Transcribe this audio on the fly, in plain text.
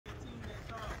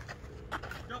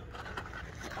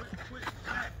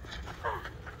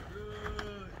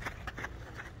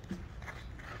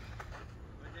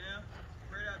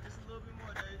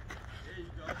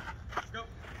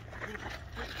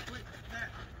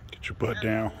your butt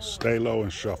down, stay low,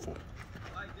 and shuffle.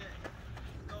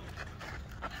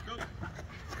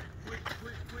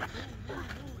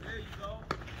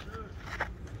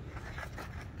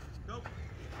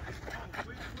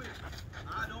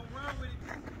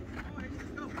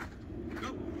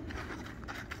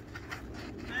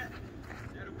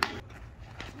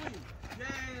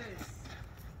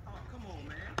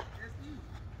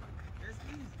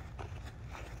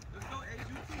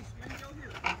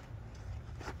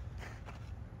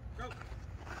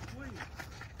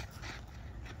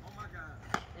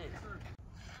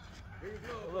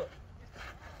 Look,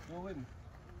 do it with me.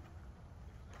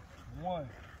 1,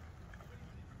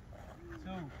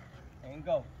 2, and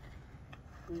go.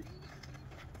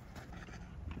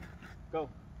 Go.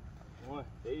 1,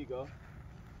 there you go.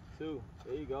 2,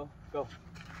 there you go. Go.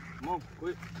 Come on,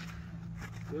 quick.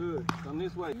 Good. Come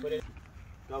this way. Put it.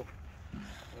 Go.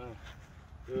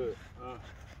 Good.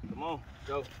 Come on.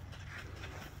 Go.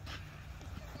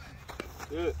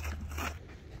 Good.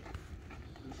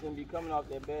 You shouldn't be coming off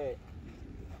that bag.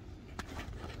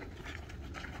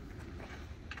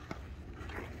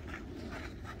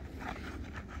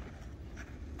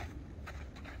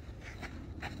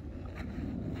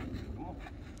 Come on.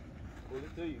 Pull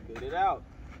it to you. Get it out.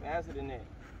 Faster than that.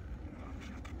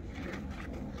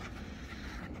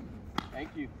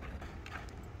 Thank you.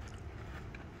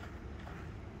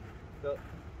 Go.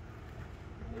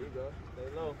 There you go. Stay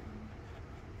low.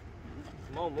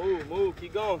 Come on, move,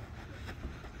 keep going.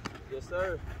 Yes,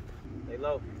 sir. Stay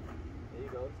low. There you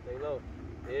go. Stay low.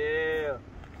 Yeah.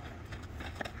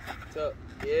 Tuck.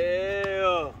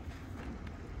 Yeah.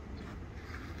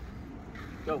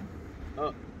 Go.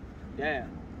 Up. Down.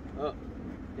 Up.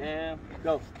 Down.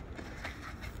 Go.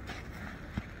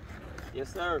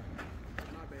 Yes, sir.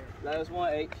 Last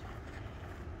one, H.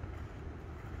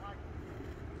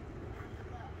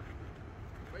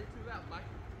 Way too loud, Mike.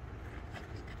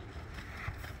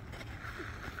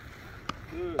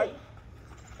 Good.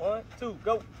 1, 2,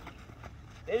 go.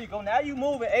 There you go. Now you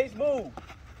moving. H, move.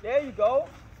 There you go.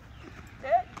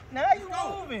 There. Now you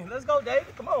moving. Let's go,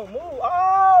 David. Come on, move.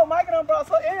 Oh, Mike done brought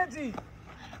some energy.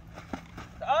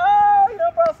 Oh, he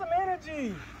done brought some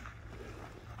energy.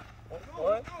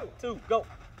 1, 2, go.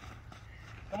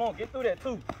 Come on, get through that,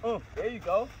 2. There you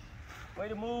go. Way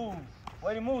to move.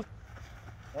 Way to move.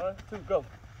 1, 2, go.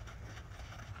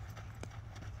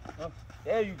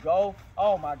 There you go.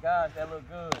 Oh my gosh, that look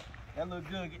good. That look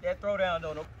good. Get that throw down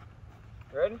though.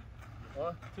 Ready?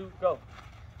 1, 2, go.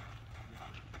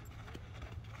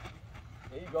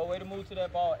 There you go. Way to move to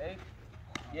that ball, H.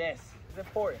 Yes, it's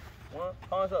important. 1,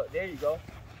 palms up. There you go.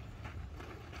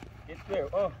 Get there.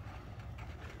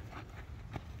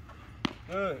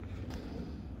 Good.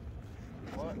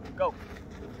 1, go.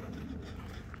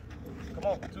 Come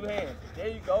on, 2 hands. There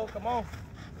you go. Come on.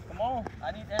 Come on.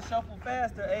 I need that shuffle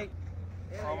faster, H.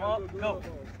 Up, go.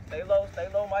 Stay low,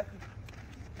 Mikey.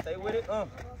 Stay with it.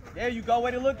 There you go.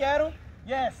 Way to look at him.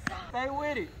 Yes. Stay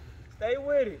with it. Stay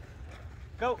with it.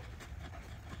 Go.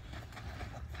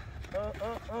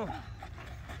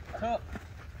 Cup.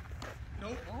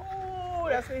 Nope. Ooh,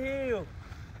 that's a heel.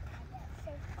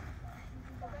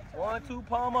 1, 2,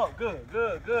 palm up. Good.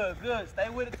 Stay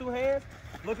with it, 2 hands.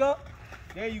 Look up.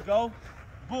 There you go.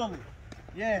 Bully.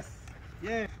 Yes.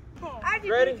 I just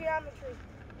Ready? do geometry.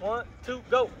 1, 2,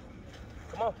 go.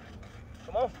 Come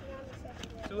on.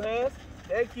 2 hands.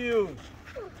 Thank you.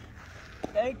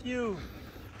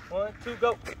 1, 2,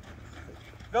 go.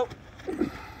 Got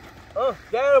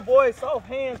it, boy. Soft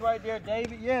hands right there,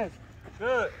 David. Yes.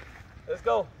 Good. Let's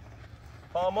go.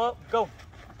 Palm up. Go.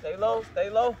 Stay low.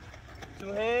 2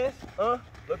 hands.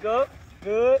 Look up.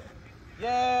 Good.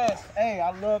 Yes. Hey, I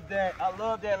love that.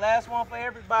 Last one for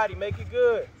everybody. Make it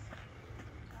good.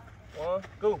 1,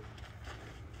 go.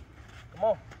 Come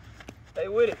on. Stay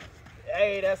with it.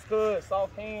 Hey, that's good.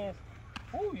 Soft hands.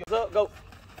 Woo, you're up. Go.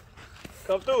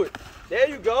 Come through it. There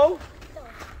you go.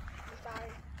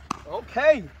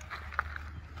 Okay.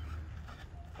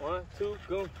 1, 2,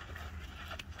 go.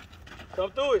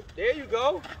 Come through it. There you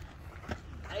go.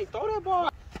 Hey, throw that ball.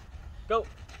 Go.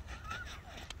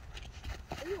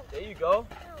 There you go.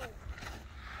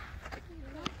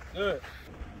 Good.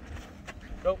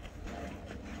 Go.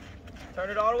 Turn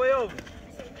it all the way over.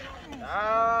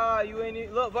 Ah, you ain't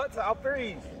even, look, but I'll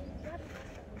freeze.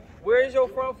 Where is your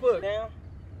front foot? Down.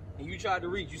 And you tried to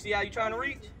reach. You see how you trying to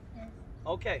reach?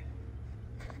 Okay.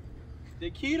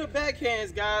 The key to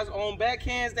backhands, guys, on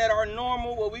backhands that are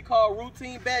normal, what we call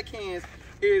routine backhands,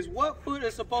 is what foot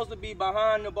is supposed to be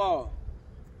behind the ball.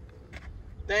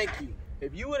 Thank you.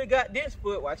 If you would have got this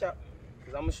foot, watch out,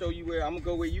 because I'm going to show you where, I'm going to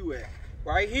go where you at.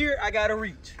 Right here, I gotta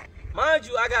reach. Mind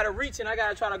you, I gotta reach and I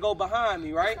gotta try to go behind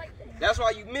me, right? That's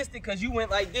why you missed it, because you went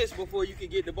like this before you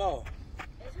could get the ball.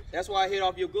 That's why I hit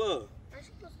off your glove.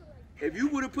 If you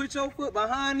would have put your foot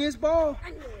behind this ball,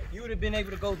 you would have been able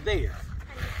to go there.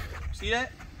 See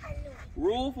that?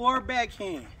 Rule for a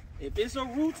backhand. If it's a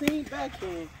routine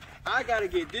backhand, I gotta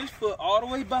get this foot all the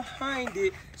way behind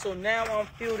it, so now I'm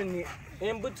fielding it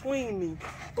in between me.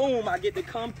 Boom, I get to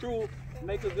come through,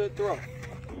 make a good throw.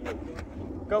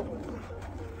 Go.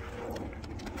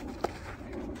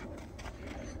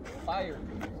 Fire.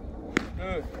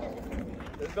 Good.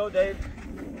 Let's go, Dave.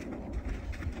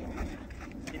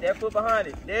 Get that foot behind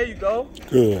it. There you go.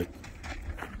 Good.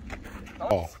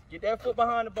 Oh. Get that foot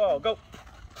behind the ball. Go.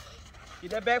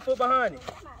 Get that back foot behind it.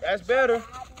 That's better.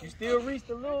 You still reached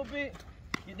a little bit.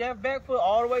 Get that back foot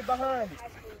all the way behind it.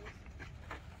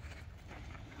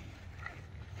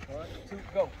 1, 2,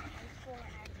 go.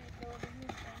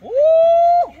 Woo!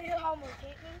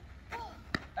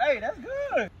 Hey, that's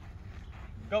good.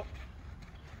 Go.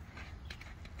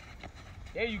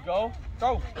 There you go.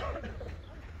 Throw.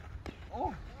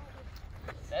 Ooh.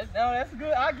 That's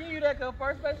good. I'll give you that, because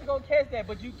first baseman gonna catch that,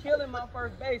 but you killing my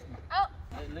first baseman. Oh.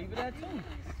 Leave it at 2.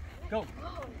 Go.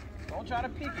 Don't try to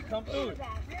pick it. Come through it.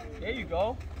 There you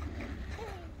go.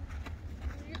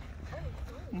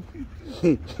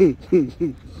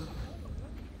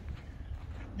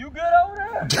 You good over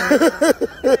there?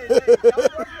 Hey, y'all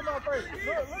working on first.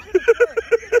 Look at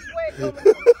the sweat. Look at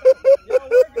the sweat coming